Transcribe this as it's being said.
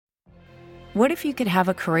What if you could have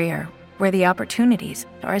a career where the opportunities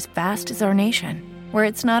are as vast as our nation, where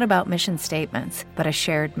it's not about mission statements, but a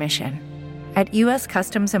shared mission? At U.S.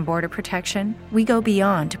 Customs and Border Protection, we go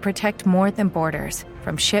beyond to protect more than borders.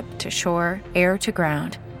 From ship to shore, air to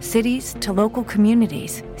ground, cities to local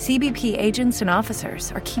communities, CBP agents and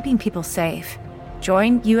officers are keeping people safe.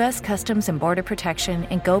 Join U.S. Customs and Border Protection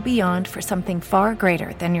and go beyond for something far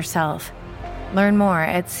greater than yourself. Learn more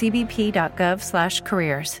at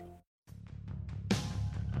cbp.gov/careers.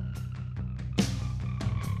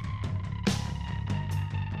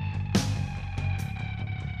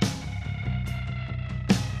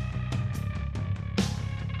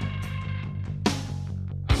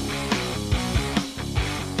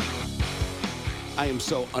 I am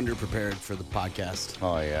so underprepared for the podcast.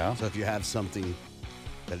 Oh, yeah? So if you have something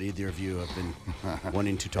that either of you have been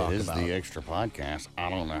wanting to talk about. It is the extra podcast.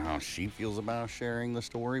 I don't know how she feels about sharing the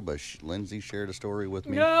story, but Lindsay shared a story with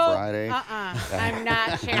me Friday. I'm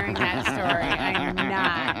not sharing that story.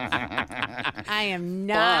 I am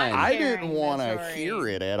not. I didn't want to hear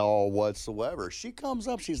it at all whatsoever. She comes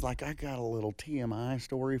up, she's like, I got a little TMI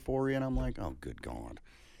story for you. And I'm like, oh, good God.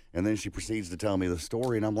 And then she proceeds to tell me the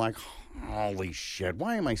story, and I'm like, holy shit,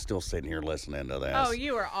 why am I still sitting here listening to this? Oh,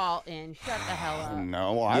 you are all in. Shut the hell up.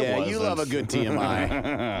 No, I wasn't. You love a good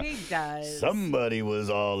TMI. He does. Somebody was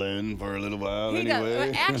all in for a little while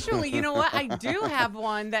anyway. Actually, you know what? I do have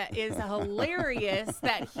one that is hilarious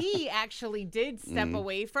that he actually did step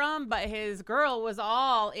away from, but his girl was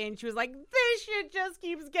all in. She was like, this shit just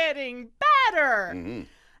keeps getting better. Mm-hmm.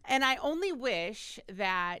 And I only wish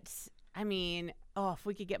that, if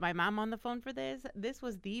we could get my mom on the phone for this. This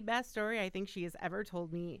was the best story I think she has ever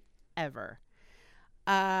told me, ever.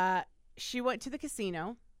 She went to the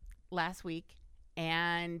casino last week,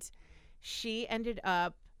 and she ended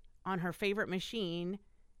up on her favorite machine.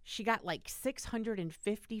 She got like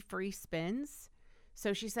 650 free spins.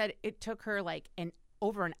 So she said it took her like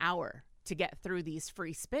over an hour to get through these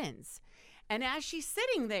free spins. And as she's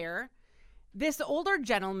sitting there, this older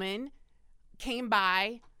gentleman came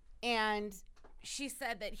by, and she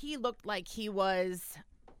said that he looked like he was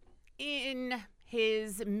in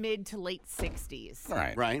his mid to late 60s.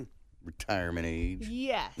 Right. Retirement age.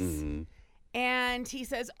 Yes. Mm-hmm. And he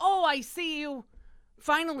says, oh, I see you.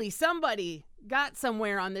 Finally, somebody got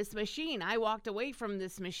somewhere on this machine. I walked away from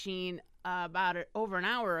this machine over an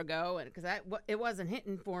hour ago because it wasn't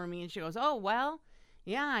hitting for me. And she goes, oh, well,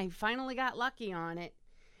 yeah, I finally got lucky on it.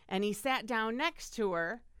 And he sat down next to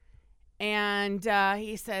her. And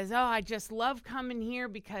he says, oh, I just love coming here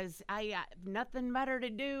because I got nothing better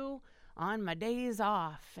to do on my days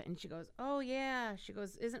off. And she goes, oh, yeah. She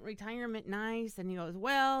goes, isn't retirement nice? And he goes,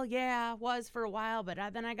 well, yeah, it was for a while, but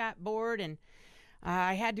then I got bored and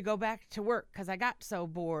I had to go back to work because I got so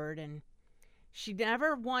bored. And she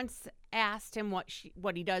never once asked him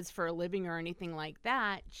what he does for a living or anything like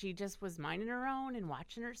that. She just was minding her own and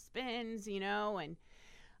watching her spins,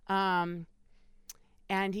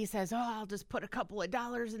 And he says, oh, I'll just put a couple of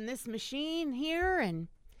dollars in this machine here. And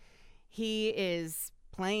he is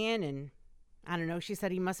playing, and I don't know, she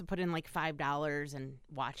said he must have put in like $5 and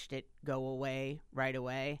watched it go away right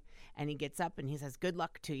away. And he gets up and he says, good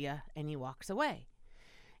luck to you. And he walks away.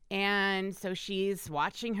 And so she's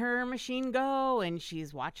watching her machine go, and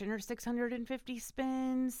she's watching her 650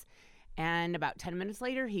 spins. And about 10 minutes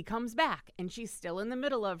later, he comes back, and she's still in the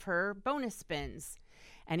middle of her bonus spins.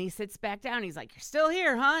 And he sits back down. He's like, you're still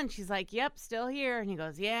here, huh? And she's like, yep, still here. And he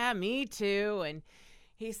goes, yeah, me too. And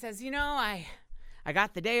he says, I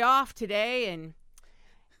got the day off today, and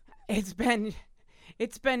it's been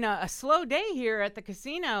a slow day here at the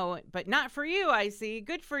casino, but not for you, I see.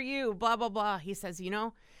 Good for you, blah, blah, blah. He says,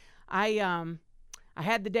 I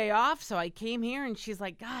had the day off, so I came here. And she's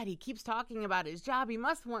like, God, he keeps talking about his job. He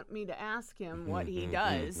must want me to ask him what he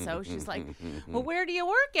does. So she's like, well, where do you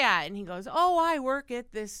work at? And he goes, oh, I work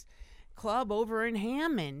at this club over in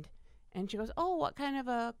Hammond. And she goes, oh, what kind of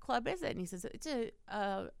a club is it? And he says, it's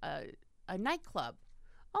a nightclub.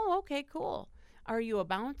 Oh, okay, cool. Are you a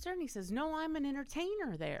bouncer? And he says, no, I'm an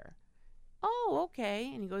entertainer there. Oh, okay.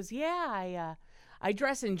 And he goes, yeah, I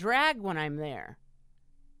dress in drag when I'm there.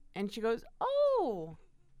 And she goes, oh,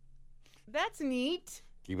 that's neat.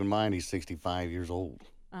 Keep in mind, he's 65 years old.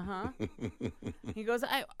 Uh-huh. He goes,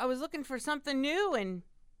 I was looking for something new, and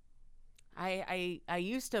I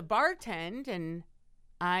used to bartend, and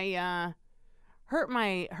I hurt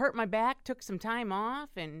my back, took some time off,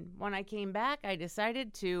 and when I came back, I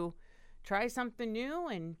decided to try something new,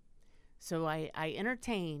 and so I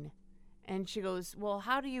entertain. And she goes, well,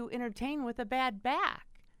 how do you entertain with a bad back?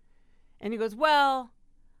 And he goes, well,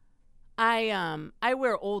 I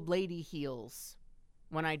wear old lady heels.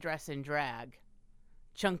 when I dress in drag.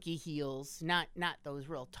 Chunky heels, not those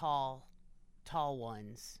real tall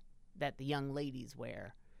ones that the young ladies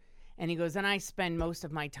wear. And he goes, and I spend most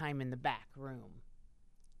of my time in the back room.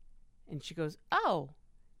 And she goes, oh,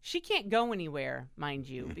 she can't go anywhere, mind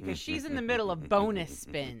you, because she's in the middle of bonus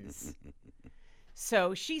spins.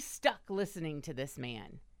 So she's stuck listening to this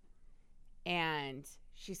man. And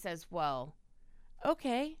she says, well,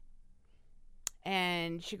 okay.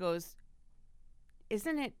 And she goes,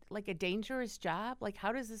 isn't it like a dangerous job? Like,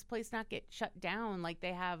 how does this place not get shut down? Like,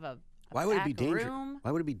 they have a Why would it be back dangerous? room?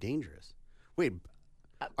 Why would it be dangerous? Wait,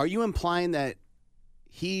 are you implying that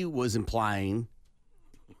he was implying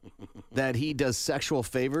that he does sexual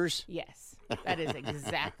favors? Yes, that is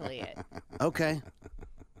exactly it. Okay.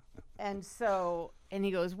 And so, and he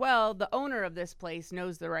goes, well, the owner of this place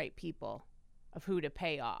knows the right people of who to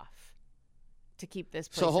pay off to keep this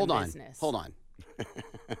place So hold in on. business. Hold on.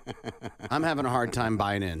 I'm having a hard time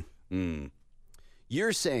buying in.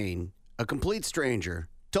 You're saying a complete stranger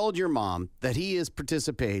told your mom that he is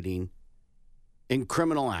participating in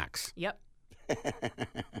criminal acts. Yep.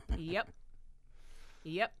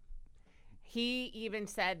 Yep. He even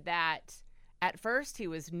said that at first he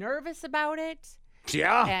was nervous about it.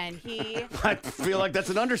 Yeah. And he I feel like that's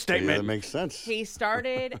an Yeah, understatement. that makes sense. he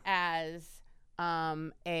started as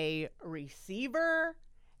a receiver.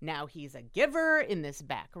 Now he's a giver in this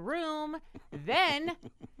back room. Then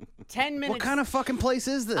 10 minutes. What kind of fucking place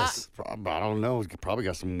is this? I don't know. It's probably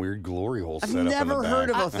got some weird glory hole I've set up in the never back. heard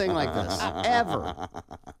of a thing like this. Ever.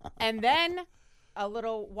 And then a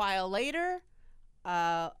little while later,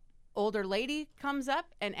 older lady comes up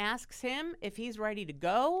and asks him if he's ready to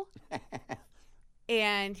go.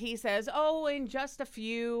 And he says, oh, in just a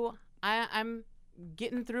few. I'm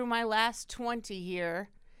getting through my last 20 here.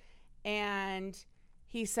 And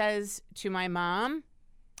he says to my mom,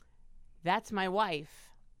 that's my wife.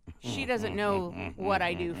 She doesn't know what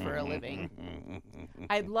I do for a living.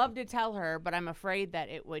 I'd love to tell her, but I'm afraid that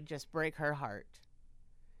it would just break her heart.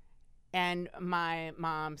 And my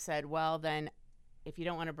mom said, well, then, if you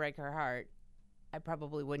don't want to break her heart, I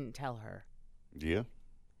probably wouldn't tell her. Yeah.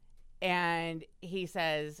 And he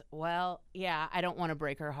says, well, yeah, I don't want to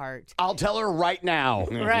break her heart. I'll tell her right now.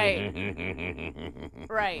 Right.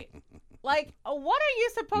 Right. Like, what are you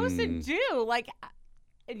supposed to do? Like,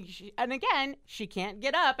 and again, she can't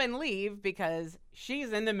get up and leave because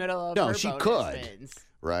she's in the middle of No, her she bonus could. spins.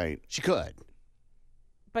 Right. She could.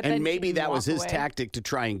 But And then maybe she can that was walk his away. tactic to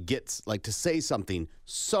try and get, like, to say something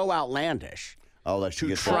so outlandish. Oh, that she To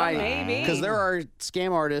gets try. Well, maybe. Because there are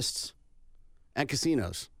scam artists at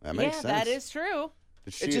casinos. That makes Yeah, sense. that is true.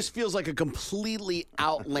 She- It just feels like a completely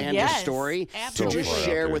outlandish Yes, story to absolutely. just So far out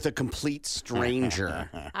share there. with a complete stranger.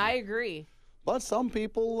 I agree. But some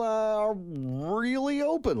people are really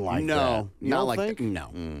open like that. No, You not don't like think? that.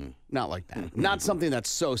 No, not like that. Not something that's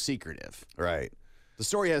so secretive. Right. The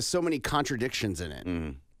story has so many contradictions in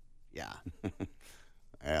it. Yeah,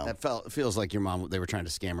 Yeah. that feels like your mom. They were trying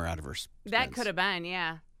to scam her out of her. That spins. could have been,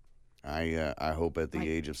 yeah. I hope at the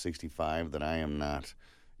age of 65 that I am not,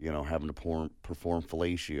 having to perform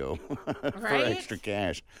fellatio for Right? extra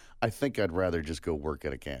cash. I think I'd rather just go work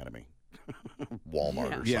at Academy,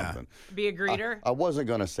 Walmart or Yeah. something. Be a greeter. I wasn't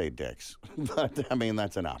going to say Dick's, but I mean,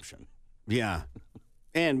 that's an option. Yeah,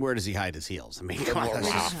 and where does he hide his heels? I mean, come on, that's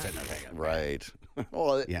just fitting a thing. Right.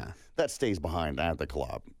 Well, Yeah. that stays behind at the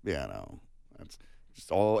club. That's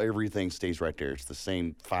just everything stays right there. It's the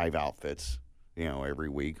same 5 outfits, every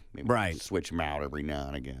week. Maybe Right. Switch them out every now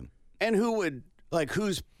and again. And who would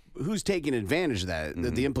who's taking advantage of that?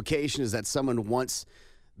 The implication is that someone wants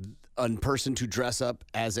a person to dress up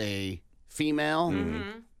as a female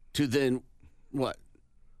to then what?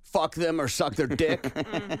 Fuck them or suck their dick.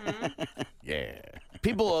 Yeah.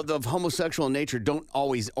 People of homosexual nature don't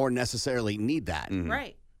always or necessarily need that.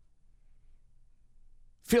 Right.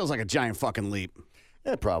 Feels like a giant fucking leap.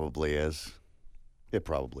 It probably is.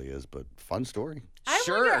 But fun story.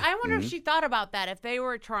 I wonder if she thought about that, if they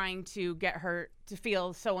were trying to get her to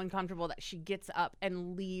feel so uncomfortable that she gets up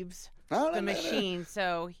and leaves the machine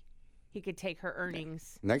so he could take her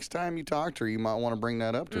earnings. Next time you talk to her, you might want to bring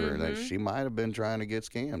that up to her. That she might have been trying to get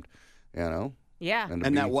scammed, Yeah. to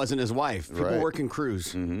And that be- wasn't his wife. People Right. work in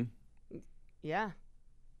crews. Yeah.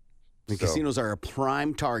 And So- casinos are a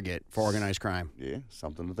prime target for organized crime. Yeah,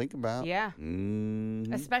 something to think about. Yeah.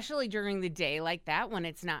 Mhm. Especially during the day like that when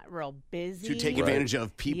it's not real busy. To take Right. advantage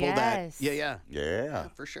of people Yes. that, yeah, Yeah.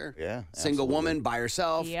 for sure. Yeah. Single absolutely. woman by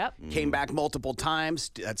herself. Yep. Came back multiple times.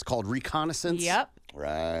 That's called reconnaissance. Yep.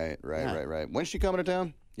 Right. Yeah. When's she coming to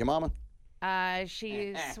town? Your mama?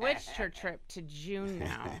 She switched her trip to June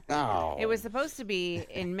now. Oh. It was supposed to be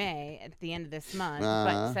in May at the end of this month,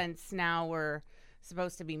 but since now we're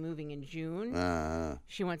supposed to be moving in June,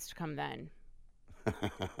 she wants to come then.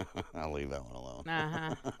 I'll leave that one alone.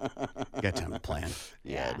 You got time to plan.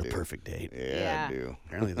 Yeah, the dude. perfect date. Yeah, I do.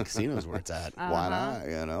 Apparently the casino's where it's at. Why not?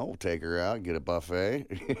 You know, take her out, get a buffet.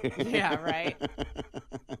 Yeah, right.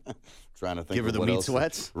 Trying to think. Give her of the what meat else.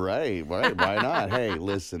 sweats. Right. Why not? Hey,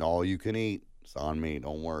 listen, all you can eat. It's on me.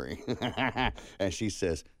 Don't worry. And she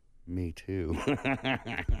says, "Me too." You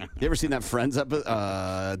ever seen that Friends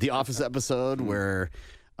The Office episode where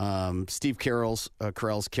Steve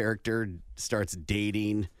Carell's character starts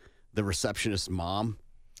dating the receptionist's mom?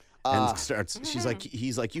 And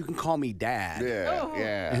he's like, "You can call me Dad." Yeah,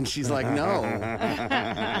 yeah. And she's like, "No."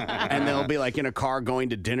 And they'll be like in a car going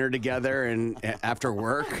to dinner together and after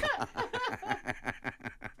work.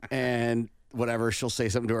 And whatever, she'll say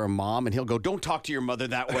something to her mom and he'll go, "Don't talk to your mother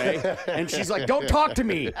that way." And she's like, "Don't talk to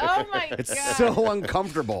me." Oh my God. It's so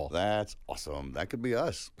uncomfortable. That's awesome. That could be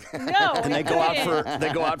us. No. And they go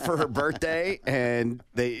out for her birthday, and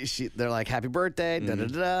they're like, "Happy birthday, da da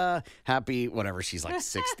da, happy whatever." She's like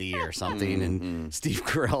 60 or something, and Steve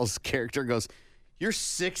Carell's character goes, "You're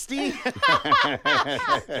 60?"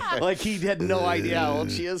 Like he had no idea how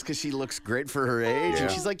old she is because she looks great for her age,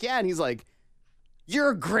 and she's like, "Yeah," and he's like,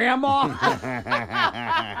 "You're a grandma?"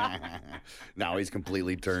 Now he's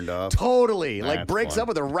completely turned off. Totally, like That's breaks fun. up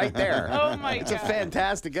with her right there. Oh my It's a God.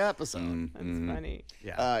 fantastic episode. That's funny.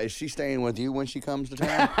 Is she staying with you when she comes to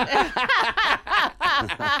town?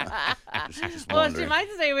 Just Well, she wondering.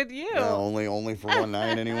 might stay with you. No, only for one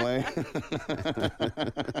night anyway.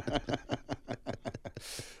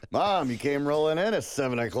 Mom, you came rolling in at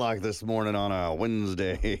 7 o'clock this morning on a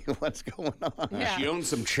Wednesday. What's going on? Yeah. She owns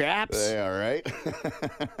some chaps. Yeah, right.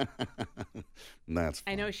 That's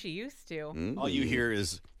I know she used to. All you hear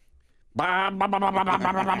is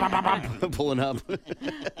pulling up.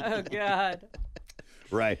 Oh God.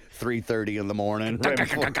 right. 3:30 in the morning. Right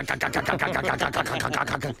before-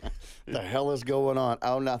 the hell is going on?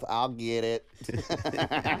 Oh, nothing. I'll get it.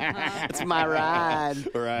 It's my ride.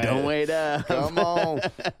 Right. Don't wait up. Come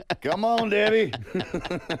on, Debbie.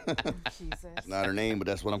 Jesus. Not her name, but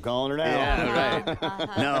that's what I'm calling her now. Yeah,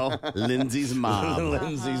 right. No, Lindsay's mom.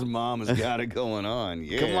 Lindsay's mom has got it going on.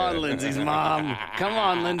 Yeah. Come on, Lindsay's mom. Come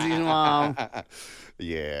on, Lindsay's mom.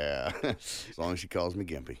 Yeah. As long as she calls me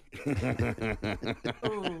Gimpy.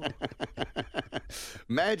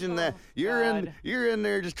 Imagine that. You're in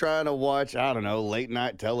there just trying to watch, I don't know, late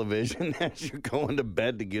night television as you're going to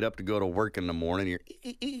bed to get up to go to work in the morning. You're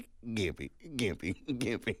Gimpy.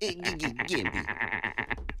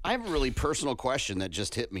 I have a really personal question that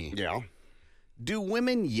just hit me. Yeah. Do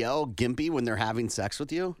women yell gimpy when they're having sex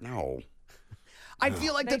with you? No. I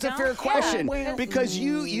feel like They that's a fair don't? question Yeah. because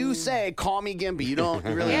you say, "Call me gimpy." You don't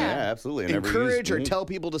really Yeah, absolutely. I never encourage or used- tell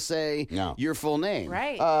people to say No. your full name.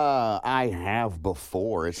 Right. I have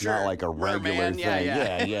before. It's Sure. not like a regular Merman, thing.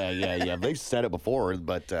 yeah. Yeah. They've said it before,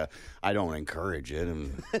 but I don't encourage it.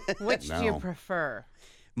 And Which do you no. prefer?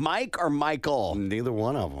 Mike or Michael? neither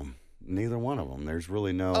one of them. There's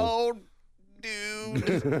really no. Oh,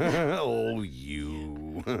 dude. Oh, you.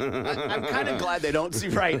 I'm kind of glad they don't see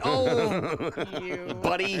right. Oh, You.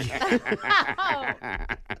 buddy.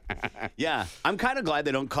 Yeah, I'm kind of glad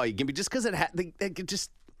they don't call you gimpy just because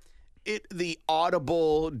the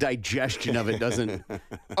audible digestion of it doesn't.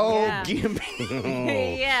 Oh, Yeah.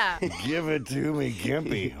 gimpy. Yeah. Give it to me,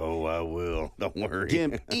 Gimpy. Oh, I will. Don't worry.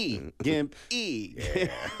 Gimp E.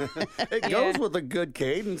 It goes with a good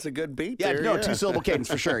cadence, a good beat. Yeah, there, no, 2-syllable cadence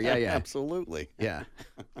for sure. Yeah. Absolutely. Yeah.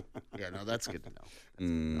 Yeah, no, that's good to know.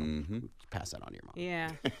 Pass that on to your mom. Yeah.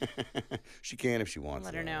 She can if she wants.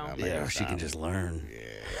 Let her though. know. I'll make Yeah, her or she stop. can just learn.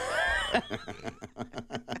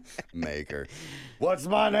 Make her. What's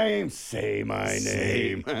my name? Say my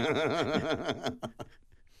name.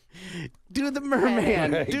 Do the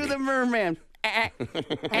merman. Do the merman.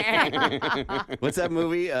 What's that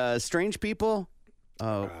movie? Strange People?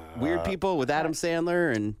 Weird People with Adam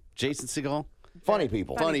Sandler and Jason Segel? Funny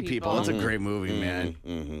people. Funny People. That's a great movie, man.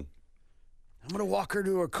 Mm-hmm. I'm going to walk her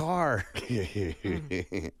to her car.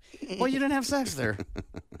 Well, you didn't have sex there.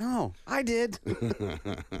 No, I did.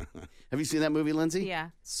 Have you seen that movie, Lindsay? Yeah.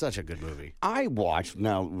 Such a good movie. I watched,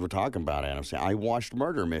 now we're talking about Adam Sandler. I watched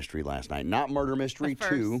Murder Mystery last night. Not Murder Mystery The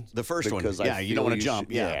 2. first. The first one. because I Yeah, you feel don't want to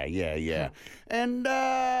jump. Yeah. And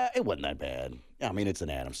it wasn't that bad. Yeah, I mean, it's an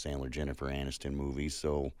Adam Sandler, Jennifer Aniston movie,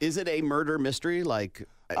 so... Is it a murder mystery, like,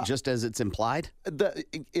 just as it's implied?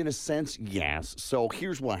 In a sense, yes. So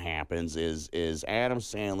here's what happens is Adam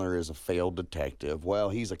Sandler is a failed detective. Well,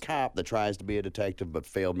 he's a cop that tries to be a detective but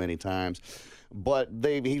failed many times. But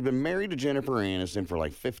he's been married to Jennifer Aniston for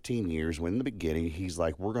like 15 years, when in the beginning he's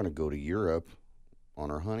like, we're going to go to Europe on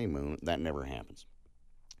our honeymoon. That never happens.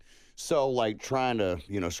 So, like, trying to,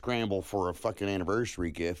 scramble for a fucking anniversary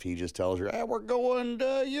gift, he just tells her, hey, we're going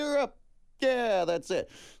to Europe. Yeah, that's it.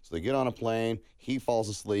 So they get on a plane. He falls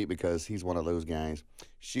asleep because he's one of those guys.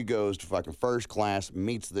 She goes to fucking first class,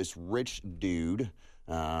 meets this rich dude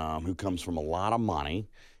who comes from a lot of money.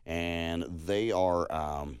 And they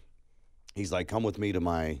are, he's like, come with me to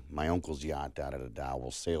my uncle's yacht, da-da-da-da. We'll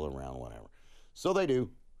sail around, whatever. So they do.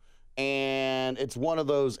 And it's one of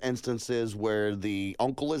those instances where the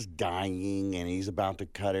uncle is dying and he's about to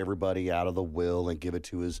cut everybody out of the will and give it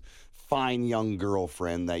to his fine young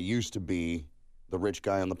girlfriend that used to be the rich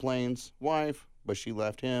guy on the plane's wife, but she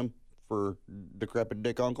left him for decrepit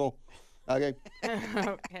dick uncle. Okay.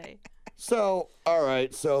 Okay. So, all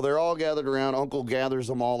right, so they're all gathered around. Uncle gathers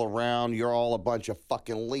them all around. You're all a bunch of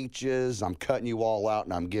fucking leeches. I'm cutting you all out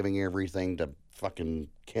and I'm giving everything to fucking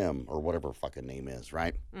Kim or whatever her fucking name is,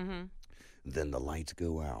 right? Mm-hmm. Then the lights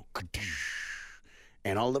go out.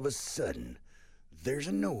 And all of a sudden, there's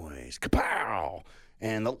a noise. Kapow!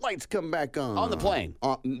 And the lights come back on. On the plane.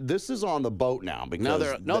 This is on the boat now.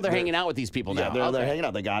 Because they're hanging out with these people now. Yeah, they're hanging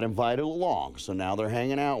out. They got invited along. So now they're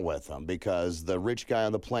hanging out with them because the rich guy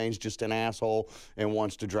on the plane's just an asshole and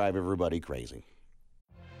wants to drive everybody crazy.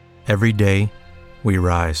 Every day, we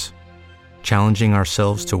rise, challenging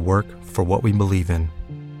ourselves to work for what we believe in.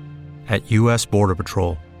 At U.S. Border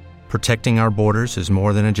Patrol, protecting our borders is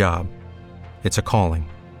more than a job. It's a calling.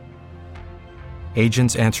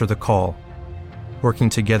 Agents answer the call, working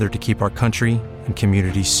together to keep our country and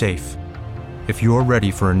communities safe. If you're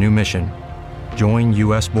ready for a new mission, join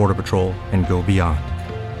U.S. Border Patrol and go beyond.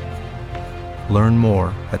 Learn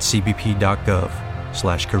more at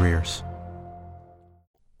cbp.gov/careers.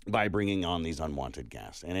 By bringing on these unwanted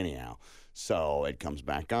guests. And anyhow, so it comes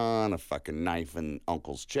back on, a fucking knife in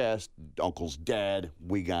Uncle's chest. Uncle's dead.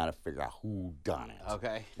 We got to figure out who done it.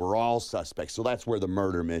 Okay. We're all suspects. So that's where the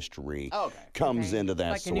murder mystery comes into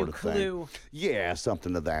that like sort a new of clue. thing. Yeah,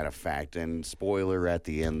 something to that effect. And spoiler, at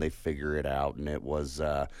the end, they figure it out. And it was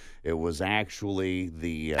actually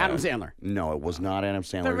the... Adam Sandler. No, it was not Adam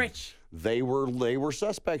Sandler. The rich. They were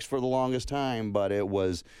suspects for the longest time, but it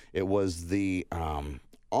was the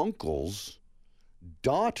uncle's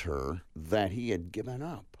daughter that he had given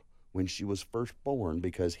up when she was first born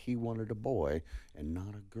because he wanted a boy and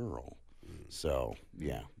not a girl. So,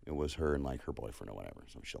 yeah, it was her and, like, her boyfriend or whatever,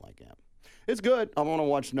 some shit like that. It's good. I want to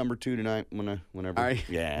watch number 2 tonight whenever. All right.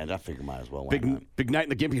 Yeah, I figure might as well. Big night in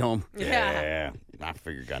the Gimpy home. Yeah. I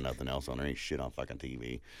figure got nothing else on. There ain't shit on fucking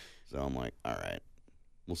TV. So I'm like, all right,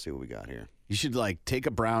 we'll see what we got here. You should, like, take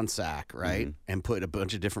a brown sack, right, and put a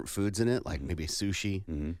bunch of different foods in it, like maybe sushi,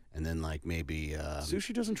 and then, like, maybe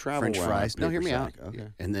sushi doesn't travel French well fries. No, hear me out. Okay.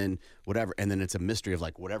 And then whatever, and then it's a mystery of,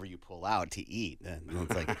 like, whatever you pull out to eat. And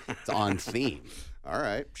it's like it's on theme. All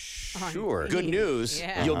right, sure. Good news,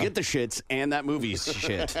 Yeah. you'll get the shits and that movie's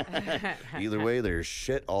shit. Either way, there's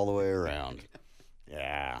shit all the way around.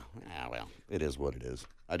 Yeah. Well, it is what it is.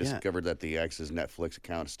 I discovered that the ex's Netflix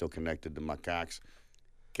account is still connected to my Cox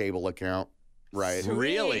cable account. Right.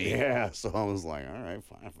 Really? Yeah. So I was like, all right,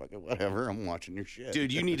 fine, fuck it, whatever. I'm watching your shit.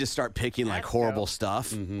 Dude, you need to start picking, like, horrible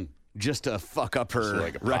stuff just to fuck up her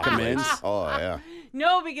like a recommends. Oh, yeah.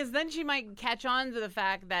 No, because then she might catch on to the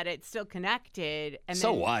fact that it's still connected and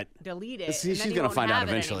So then what? delete it. See, and then she's you gonna won't find out have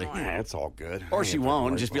it eventually. anymore. Yeah, it's all good. Or I she ain't won't.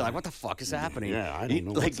 fucking Just be worried like, about what the fuck is happening? Yeah, I don't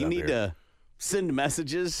know what's you up need here. to send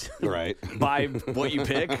messages. Right. By what you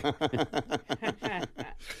pick.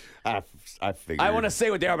 I figured. I want to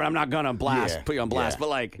say what they are, but I'm not going to put you on blast. Yeah. But,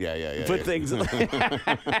 like, Yeah, put things.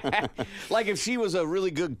 Like, if she was a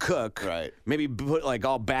really good cook, Right. maybe put, like,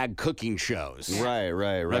 all bad cooking shows. Right.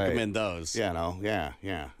 Recommend those. Yeah, no, yeah.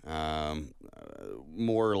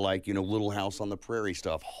 More like, Little House on the Prairie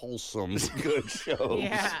stuff. Wholesome, good shows.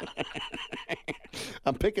 Yeah.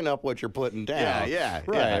 I'm picking up what you're putting down. Yeah.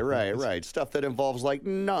 Right. Stuff that involves, like,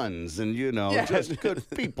 nuns and, just good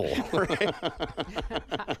people.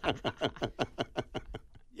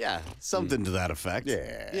 Yeah, something to that effect.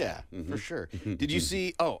 Yeah. For sure. Did you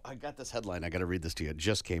see? Oh, I got this headline. I got to read this to you. It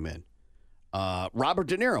just came in. Robert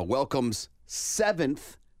De Niro welcomes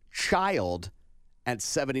 7th child at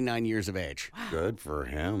 79 years of age. Good for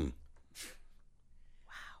him.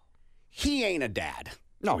 He ain't a dad.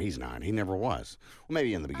 No, he's not. He never was. Well,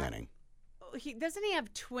 maybe in the beginning. doesn't he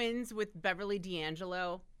have twins with Beverly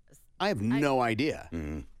D'Angelo? I have no idea.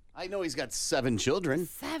 Mhm. I know he's got 7 children.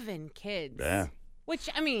 7 kids. Yeah. Which,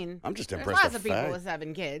 I mean, I'm just there's impressed lots the of people fact. with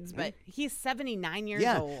 7 kids, but he's 79 years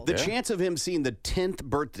Yeah, old. the chance of him seeing the 10th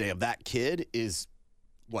birthday of that kid is,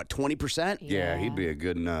 what, 20%? Yeah, he'd be a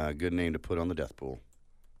good name to put on the death pool.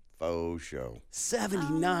 Faux show.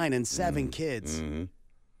 79 and 7 kids. Mm-hmm.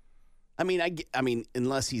 I mean,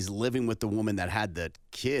 unless he's living with the woman that had the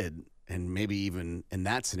kid, and maybe even in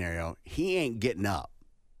that scenario, he ain't getting up.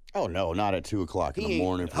 Oh no, not at 2 o'clock in He the ain't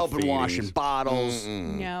morning. For helping washing feedings. bottles.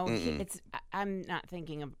 No, I'm not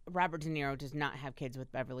thinking of Robert De Niro does not have kids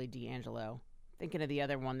with Beverly D'Angelo. Thinking of the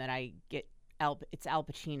other one that I get. It's Al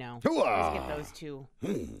Pacino. I always get those two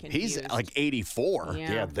confused. He's like 84.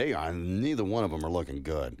 Yeah, they are. Neither one of them are looking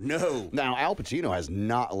good. No. Now, Al Pacino has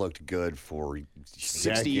not looked good for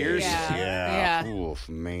 60 years? Yeah. Yeah. Oof,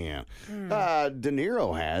 man. De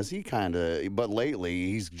Niro has. He kind of, but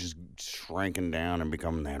lately he's just shrinking down and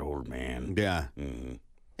becoming that old man. Yeah. Mm-hmm.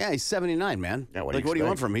 Yeah, he's 79, man. Yeah, what like, do you what do you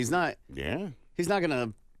want expect? from him? He's not going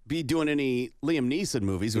to be doing any Liam Neeson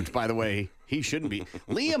movies, which, by the way, he shouldn't be.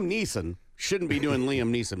 Liam Neeson shouldn't be doing Liam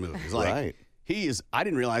Neeson movies. Like, Right. He is, I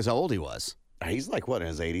didn't realize how old he was. He's like, what, in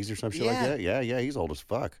his 80s or some shit Yeah. like that? Yeah, he's old as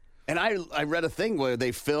fuck. And I read a thing where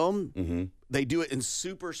they film, Mm-hmm. they do it in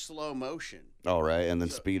super slow motion. All right, and then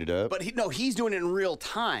speed it up. But he's doing it in real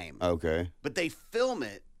time. Okay. But they film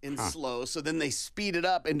it in slow, so then they speed it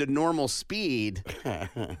up into normal speed.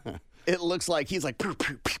 It looks like he's like, "Pew,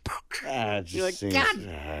 pew, pew, pew." You're like,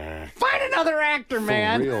 God, find another actor,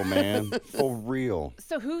 man. For real, man. For real.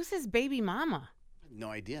 So who's his baby mama? No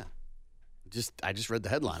idea. I just read the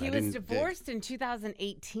headline. He I was didn't dig. divorced in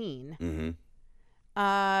 2018.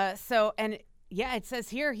 Mm-hmm. So it says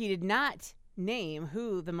here he did not name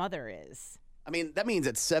who the mother is. I mean, that means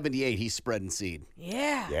at 78 he's spreading seed.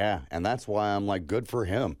 Yeah. Yeah, and that's why I'm like, good for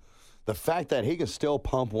him. The fact that he can still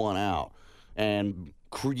pump one out and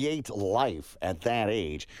create life at that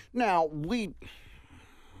age. Now, I'm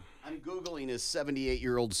Googling his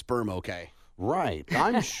 78-year-old sperm okay. right.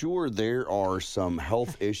 I'm sure there are some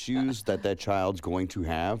health issues that child's going to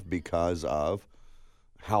have because of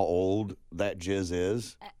how old that jizz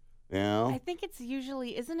is. You know? I think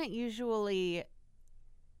isn't it usually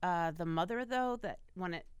the mother though that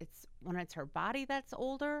when it's her body that's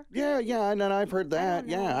older? Yeah, and then I've heard that.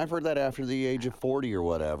 don't know. Yeah, I've heard that after the age of 40 or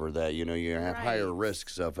whatever, that, you have higher Right.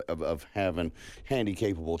 risks of having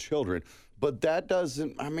handy-capable children. But that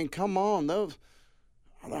doesn't, I mean, come on, those,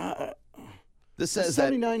 This says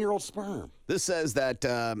that 79-year-old sperm. This says that,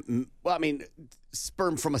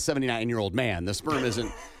 sperm from a 79-year-old man. The sperm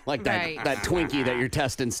isn't like that, Right. that Twinkie that you're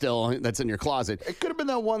testing still that's in your closet. It could have been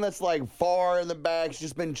that one that's like far in the back,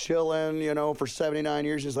 just been chilling, for 79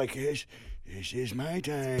 years. Just like, this is my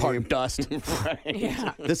time. Part of dust. Right.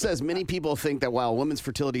 Yeah. This says many people think that while women's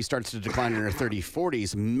fertility starts to decline in their 30s,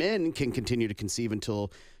 40s, men can continue to conceive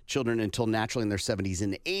children until naturally in their 70s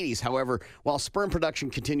and 80s. However, while sperm production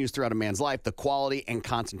continues throughout a man's life, the quality and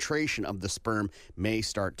concentration of the sperm may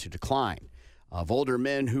start to decline. Of older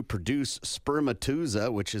men who produce spermatozoa,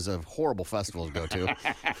 which is a horrible festival to go to,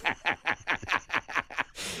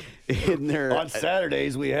 in their On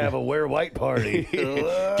Saturdays, we have a wear white party.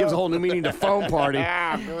 gives a whole new meaning to foam party.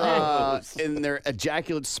 In their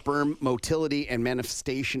ejaculate sperm motility and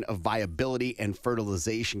manifestation of viability and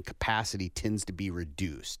fertilization capacity tends to be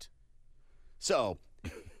reduced. So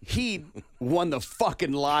he won the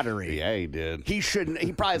fucking lottery. Yeah, he did. He shouldn't.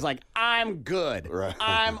 He probably is like, I'm good. Right.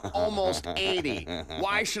 I'm almost 80.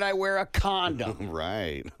 Why should I wear a condom?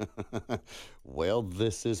 Right. Well,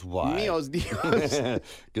 this is why. Neos.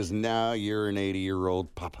 Because now you're an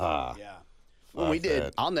 80-year-old papa. Yeah. Well, we Fuck did.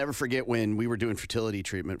 that. I'll never forget when we were doing fertility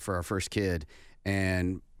treatment for our first kid.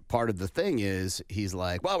 And part of the thing is, he's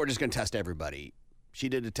like, well, we're just going to test everybody. She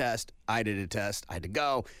did a test. I did a test. I had to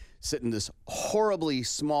go sit in this horribly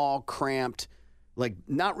small, cramped, like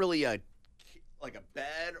not really like a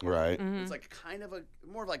bed. Right. It's like kind of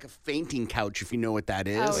more of like a fainting couch, if you know what that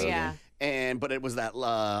is. Oh, yeah. But it was that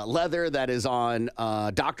leather that is on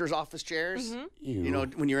doctor's office chairs. You know,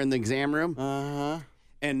 when you're in the exam room. Uh-huh.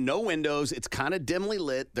 And no windows. It's kind of dimly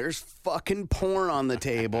lit. There's fucking porn on the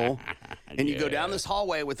table. And you go down this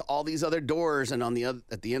hallway with all these other doors, and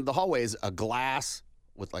at the end of the hallway is a glass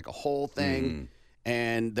with like a whole thing.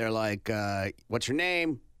 And they're like, what's your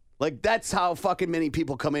name? Like, that's how fucking many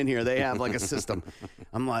people come in here. They have like a system.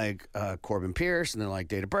 I'm like, Corbin Pierce, and they're like,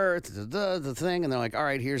 date of birth, the thing. And they're like, all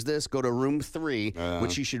right, here's this. Go to room 3,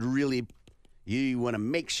 which you should really, you want to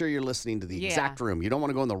make sure you're listening to the exact room. You don't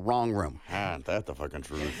want to go in the wrong room. That's the fucking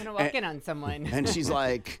truth. I'm gonna walk in on someone. And she's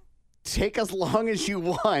like, take as long as you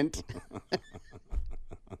want.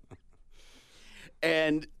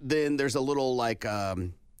 And then there's a little like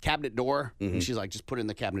cabinet door. And she's like, just put it in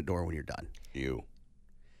the cabinet door when you're done.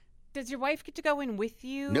 Does your wife get to go in with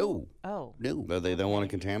you? No. Oh. No. But they don't want to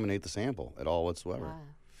contaminate the sample at all whatsoever. Wow.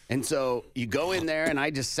 And so you go in there, and I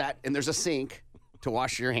just sat, and there's a sink to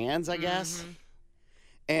wash your hands, I guess.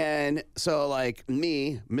 And so, like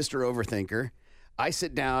me, Mr. Overthinker, I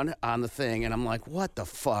sit down on the thing, and I'm like, what the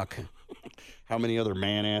fuck? How many other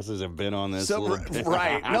man asses have been on this?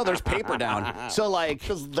 Right. No, there's paper down. So, like,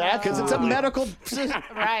 because it's a medical.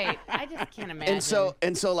 Right. I just can't imagine.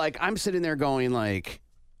 And so, like, I'm sitting there going, like,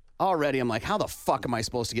 already, I'm like, how the fuck am I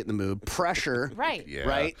supposed to get in the mood? Pressure. Right. Yeah.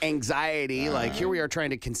 Right? Anxiety. Like, here we are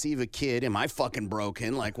trying to conceive a kid. Am I fucking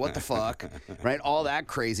broken? Like, what the fuck? Right? All that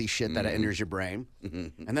crazy shit that enters your brain.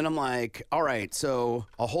 And then I'm like, all right, so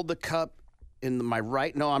I'll hold the cup in my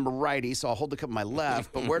right. No, I'm a righty, so I'll hold the cup in my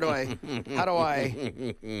left. But how do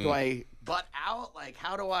I butt out? Like,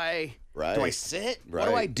 how do I, do I sit? Right.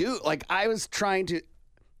 What do I do? Like, I was trying to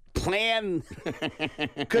plan,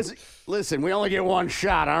 because listen, we only get one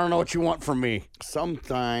shot. I don't know what you want from me.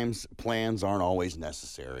 Sometimes plans aren't always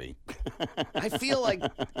necessary. I feel like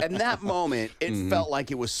in that moment it felt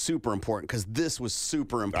like it was super important, because this was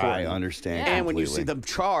super important. I understand. And when you see completely. the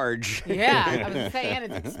charge, Yeah, I was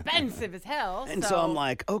saying it's expensive as hell. and so I'm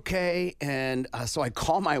like, okay, and so I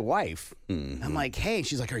call my wife. I'm like, hey,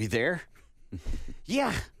 she's like, are you there?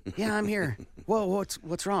 Yeah, I'm here. Whoa,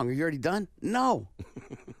 what's wrong? Are you already done? No.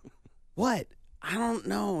 What? I don't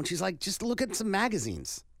know. And she's like, just look at some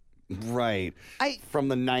magazines. Right. From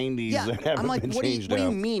the 90s Yeah, that haven't I'm like, been what do changed you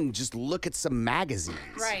up. mean? Just look at some magazines.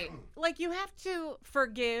 right. Like, you have to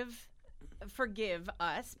forgive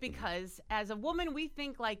us, because as a woman, we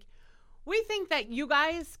think that you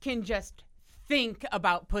guys can just think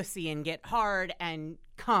about pussy and get hard and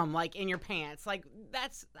come like in your pants. Like,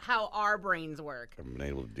 that's how our brains work. I've been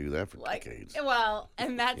able to do that for decades. Well,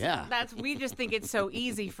 and that's we just think it's so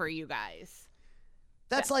easy for you guys.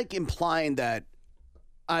 That's like implying that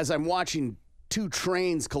as I'm watching two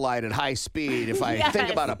trains collide at high speed, if I think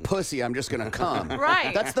Yes. about a pussy, I'm just going to come.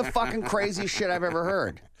 Right. That's the fucking craziest shit I've ever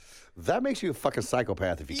heard. That makes you a fucking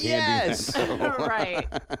psychopath if you can't do that. Right.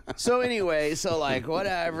 So anyway, so like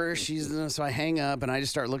whatever, so I hang up and I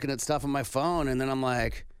just start looking at stuff on my phone, and then I'm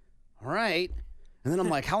like, all right. And then I'm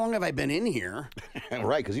like, how long have I been in here?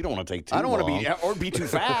 Right, because you don't want to take too long. I don't want to be too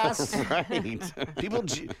fast. Right. People,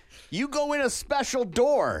 you go in a special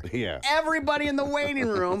door. Yeah. Everybody in the waiting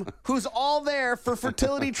room who's all there for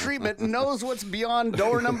fertility treatment knows what's beyond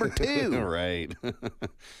door number 2. Right.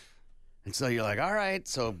 And so you're like, all right,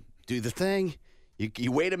 so do the thing.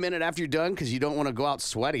 You wait a minute after you're done because you don't want to go out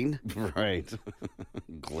sweating. Right.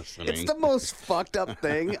 Glistening. It's the most fucked up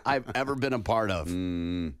thing I've ever been a part of.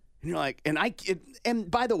 And you're like,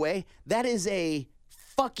 and by the way, that is a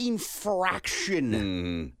fucking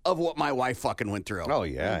fraction of what my wife fucking went through. Oh,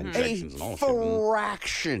 yeah. Injections and all shit.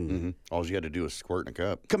 Fraction. All you had to do was squirt in a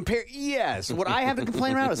cup. Yes, what I have to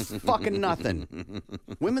complain about is fucking nothing.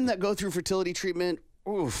 Women that go through fertility treatment,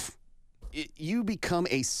 oof, you become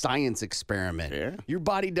a science experiment. Yeah. Your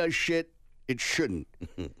body does shit it shouldn't.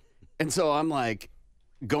 And so I'm like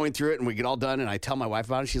going through it, and we get all done, and I tell my wife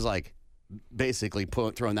about it. She's like, basically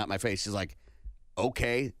throwing that in my face. She's like,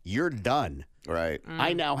 okay, you're done. Right.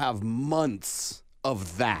 I now have months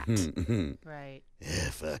of that. Right. Yeah,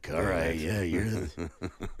 fuck. All right. Yeah,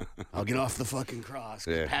 I'll get off the fucking cross.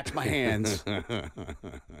 Yeah. Patch my hands.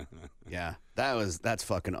 Yeah, that's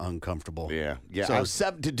fucking uncomfortable. Yeah. Yeah.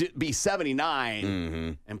 So be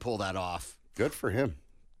 79 and pull that off. Good for him.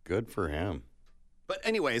 Good for him. But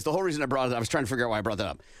anyways, the whole reason I brought it up, I was trying to figure out why I brought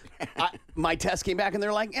that up. My test came back and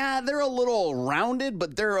they're like, they're a little rounded,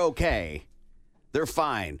 but they're okay. They're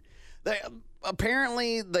fine.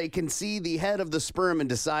 Apparently, they can see the head of the sperm and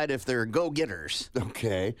decide if they're go-getters.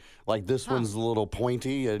 Okay. Like this one's a little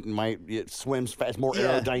pointy. It swims fast, more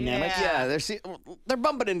aerodynamic. Yeah, they're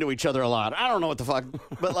bumping into each other a lot. I don't know what the fuck,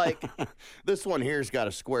 but like This one here's got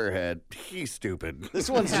a square head. He's stupid. this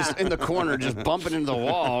one's just in the corner, just bumping into the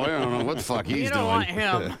wall. I don't know what the fuck he's You don't doing. want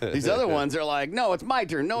him. These other ones are like, no, it's my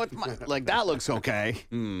turn. No, it's my. Like that looks okay.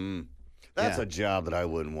 That's Yeah. a job that I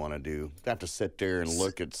wouldn't want to do. Have to sit there and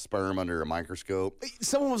look at sperm under a microscope.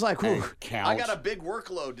 Someone was like, "Whew, count. I got a big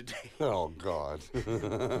workload today." Oh, God. Big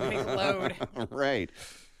load. Right.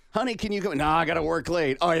 Honey, can you come? No, I got to work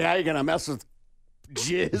late. Oh yeah, you're gonna mess with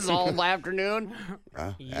jizz all afternoon?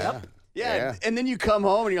 Yep. Yeah, and then you come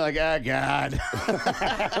home and you're like, oh, God.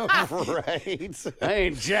 Right. I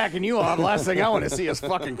ain't jacking you off. Last thing I want to see is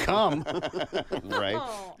fucking come. Right.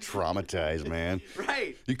 Traumatized, man.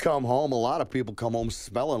 Right. You come home, a lot of people come home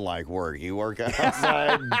smelling like work. You work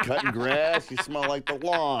outside cutting grass, you smell like the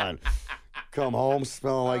lawn. Come home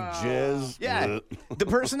smelling like jizz. Yeah. The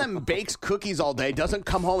person that bakes cookies all day doesn't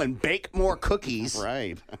come home and bake more cookies.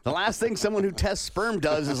 Right. The last thing someone who tests sperm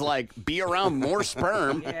does is like be around more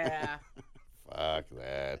sperm. Yeah. Fuck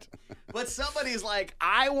that. But somebody's like,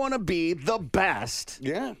 I want to be the best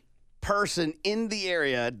Yeah. person in the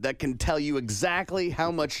area that can tell you exactly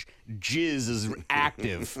how much jizz is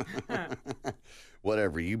active.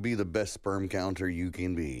 Whatever. You be the best sperm counter you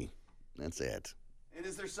can be. That's it. And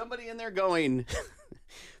is there somebody in there going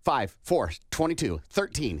 5, 4, 22,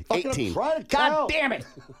 13, Fucking 18? try to God count. damn it.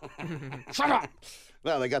 Shut up.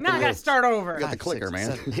 No, they got Now I got to start over. got the clicker, 6,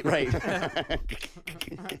 man. 7, 8, right.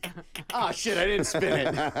 Oh, shit, I didn't spin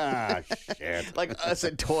it. Ah, shit. Like us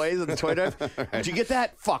at toys at the toy drive. Did you get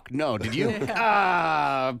that? Fuck, no. Did you?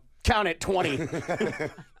 Count it, 20.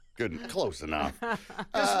 Good. Close enough.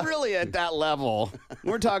 Just really at that level.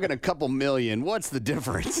 We're talking a couple million. What's the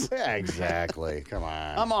difference? Yeah, exactly. Come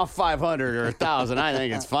on. I'm off 500 or 1,000. I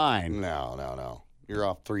think it's fine. No. You're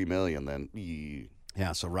off 3 million then.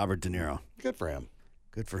 Yeah, so Robert De Niro. Good for him.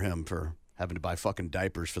 Good for him for having to buy fucking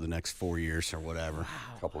diapers for the next 4 years or whatever.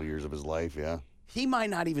 A couple years of his life, yeah. He might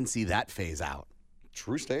not even see that phase out.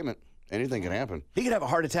 True statement. Anything can happen. He could have a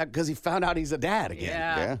heart attack because he found out he's a dad again.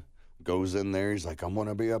 Yeah. Goes in there, he's like, I'm going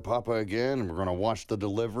to be a papa again, and we're going to watch the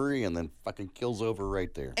delivery, and then fucking kills over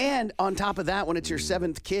right there. And on top of that, when it's your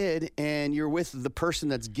 7th kid and you're with the person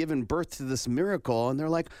that's given birth to this miracle, and they're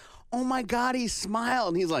like, oh my God, he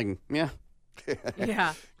smiled. And he's like, yeah.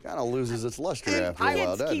 Yeah. Kind of loses its luster And after a while,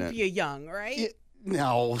 Kids doesn't keep it? you young, right?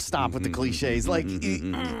 No, stop with the cliches. Like, you're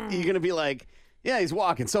going to be like, yeah, he's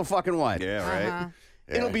walking. So fucking what? Yeah, right? Uh-huh.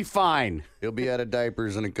 It'll be fine. He'll be out of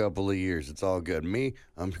diapers in a couple of years. It's all good. Me,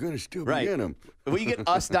 I'm going to still Right. be in them. Will you get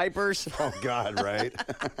us diapers? Oh, God, right?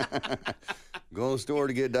 Go to the store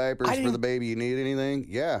to get diapers I for didn't- the baby. You need anything?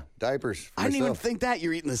 Yeah, diapers for I didn't even myself. think that.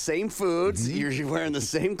 You're eating the same foods. You're wearing the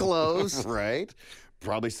same clothes. Right?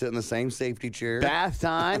 Probably sit in the same safety chair. Bath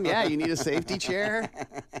time. Yeah, you need a safety chair.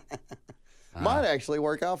 Might actually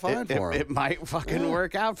work out fine for him. It might fucking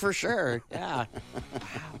work out for sure. Yeah.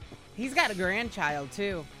 He's got a grandchild,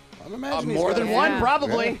 too. I'm imagining he's More got than a- one, Yeah.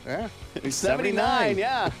 probably. Yeah. He's 79,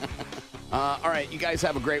 yeah. All right, you guys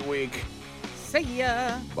have a great week. See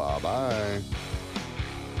ya. Bye-bye.